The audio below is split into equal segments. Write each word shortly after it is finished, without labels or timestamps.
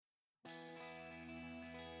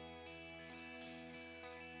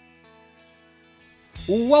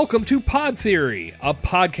Welcome to Pod Theory, a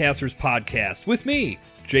podcaster's podcast with me,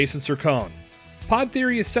 Jason Sircone. Pod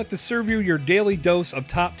Theory is set to serve you your daily dose of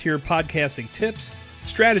top-tier podcasting tips,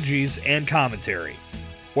 strategies, and commentary.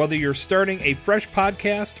 Whether you're starting a fresh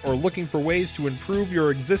podcast or looking for ways to improve your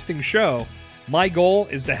existing show, my goal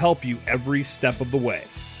is to help you every step of the way.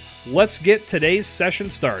 Let's get today's session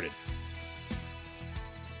started.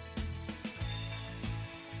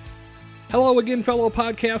 Hello again, fellow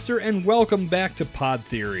podcaster, and welcome back to Pod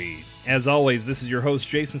Theory. As always, this is your host,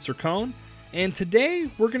 Jason Sircone, and today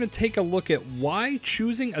we're going to take a look at why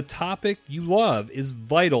choosing a topic you love is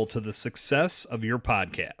vital to the success of your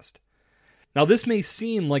podcast. Now, this may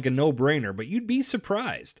seem like a no-brainer, but you'd be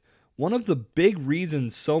surprised. One of the big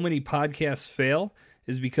reasons so many podcasts fail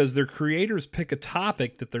is because their creators pick a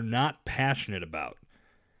topic that they're not passionate about.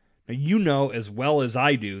 Now, you know as well as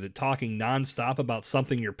I do that talking nonstop about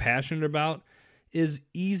something you're passionate about is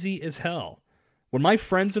easy as hell. When my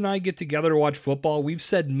friends and I get together to watch football, we've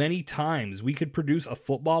said many times we could produce a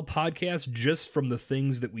football podcast just from the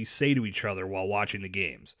things that we say to each other while watching the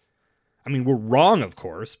games. I mean, we're wrong, of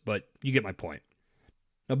course, but you get my point.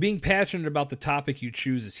 Now, being passionate about the topic you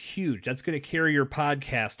choose is huge. That's going to carry your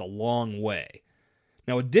podcast a long way.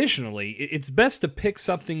 Now, additionally, it's best to pick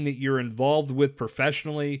something that you're involved with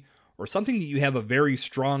professionally or something that you have a very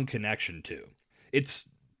strong connection to. It's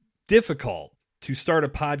difficult to start a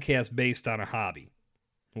podcast based on a hobby.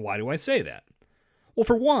 Why do I say that? Well,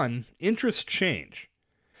 for one, interests change.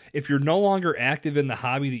 If you're no longer active in the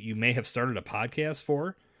hobby that you may have started a podcast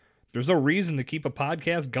for, there's no reason to keep a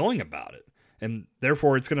podcast going about it. And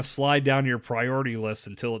therefore, it's going to slide down your priority list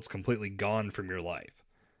until it's completely gone from your life.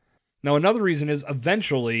 Now, another reason is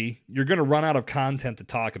eventually you're going to run out of content to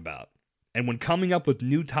talk about. And when coming up with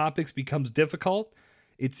new topics becomes difficult,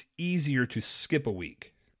 it's easier to skip a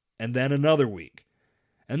week, and then another week,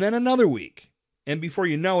 and then another week. And before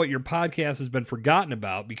you know it, your podcast has been forgotten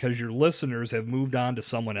about because your listeners have moved on to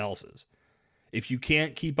someone else's. If you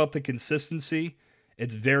can't keep up the consistency,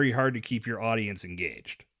 it's very hard to keep your audience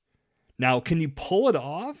engaged. Now, can you pull it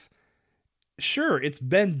off? Sure, it's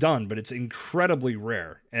been done, but it's incredibly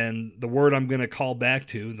rare. And the word I'm going to call back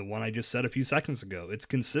to, the one I just said a few seconds ago, it's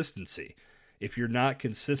consistency. If you're not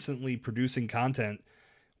consistently producing content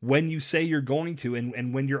when you say you're going to,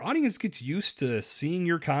 and when your audience gets used to seeing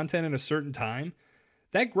your content at a certain time,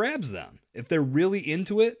 that grabs them. If they're really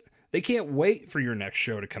into it, they can't wait for your next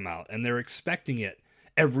show to come out, and they're expecting it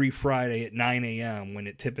every Friday at 9 a.m. when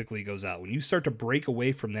it typically goes out. When you start to break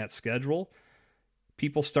away from that schedule,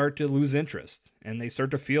 people start to lose interest, and they start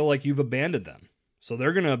to feel like you've abandoned them. So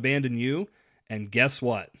they're going to abandon you, and guess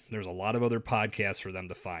what? There's a lot of other podcasts for them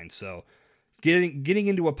to find. So getting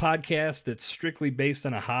into a podcast that's strictly based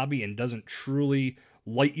on a hobby and doesn't truly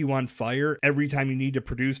light you on fire every time you need to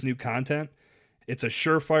produce new content, it's a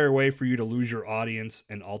surefire way for you to lose your audience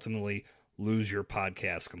and ultimately lose your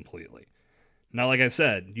podcast completely. Now, like I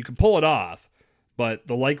said, you can pull it off, but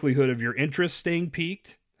the likelihood of your interest staying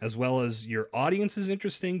piqued, as well as your audience's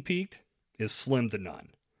interest staying piqued, is slim to none.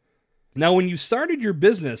 Now, when you started your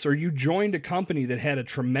business or you joined a company that had a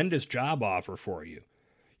tremendous job offer for you,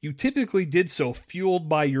 you typically did so fueled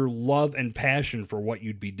by your love and passion for what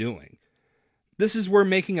you'd be doing. This is where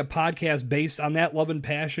making a podcast based on that love and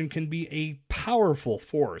passion can be a powerful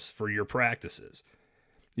force for your practices.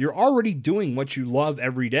 You're already doing what you love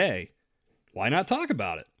every day. Why not talk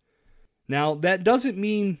about it? Now, that doesn't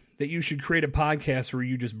mean that you should create a podcast where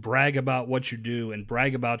you just brag about what you do and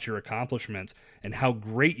brag about your accomplishments and how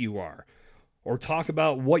great you are, or talk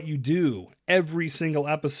about what you do every single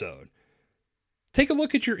episode. Take a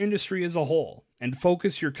look at your industry as a whole and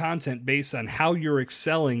focus your content based on how you're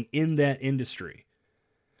excelling in that industry.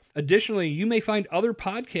 Additionally, you may find other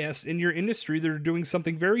podcasts in your industry that are doing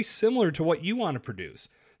something very similar to what you want to produce.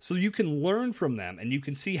 So you can learn from them and you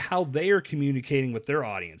can see how they are communicating with their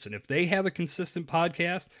audience. And if they have a consistent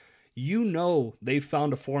podcast, you know they've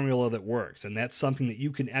found a formula that works. And that's something that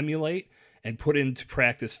you can emulate and put into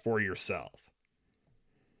practice for yourself.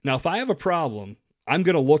 Now, if I have a problem, I'm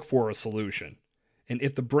going to look for a solution. And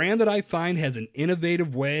if the brand that I find has an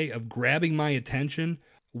innovative way of grabbing my attention,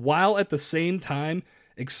 while at the same time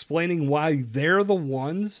explaining why they're the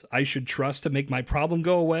ones I should trust to make my problem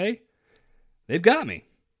go away, they've got me.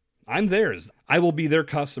 I'm theirs. I will be their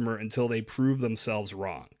customer until they prove themselves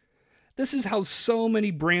wrong. This is how so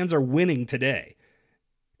many brands are winning today.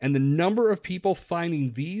 And the number of people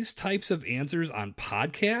finding these types of answers on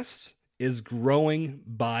podcasts is growing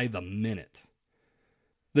by the minute.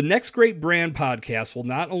 The next great brand podcast will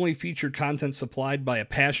not only feature content supplied by a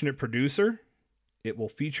passionate producer, it will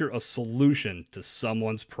feature a solution to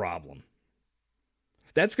someone's problem.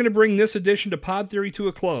 That's going to bring this edition to Pod Theory to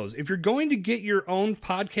a close. If you're going to get your own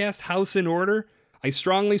podcast house in order, I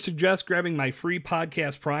strongly suggest grabbing my free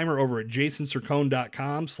podcast primer over at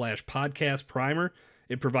jasonsircone.com/podcast primer.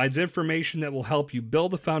 It provides information that will help you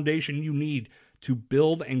build the foundation you need to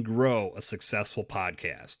build and grow a successful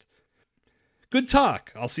podcast. Good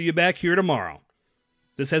talk. I'll see you back here tomorrow.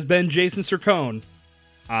 This has been Jason Sircone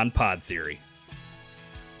on Pod Theory.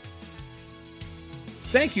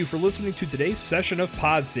 Thank you for listening to today's session of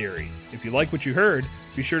Pod Theory. If you like what you heard,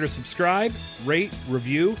 be sure to subscribe, rate,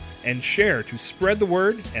 review, and share to spread the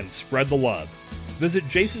word and spread the love. Visit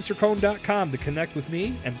jasonsircone.com to connect with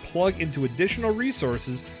me and plug into additional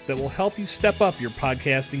resources that will help you step up your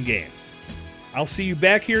podcasting game. I'll see you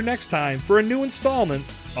back here next time for a new installment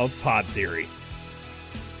of Pod Theory.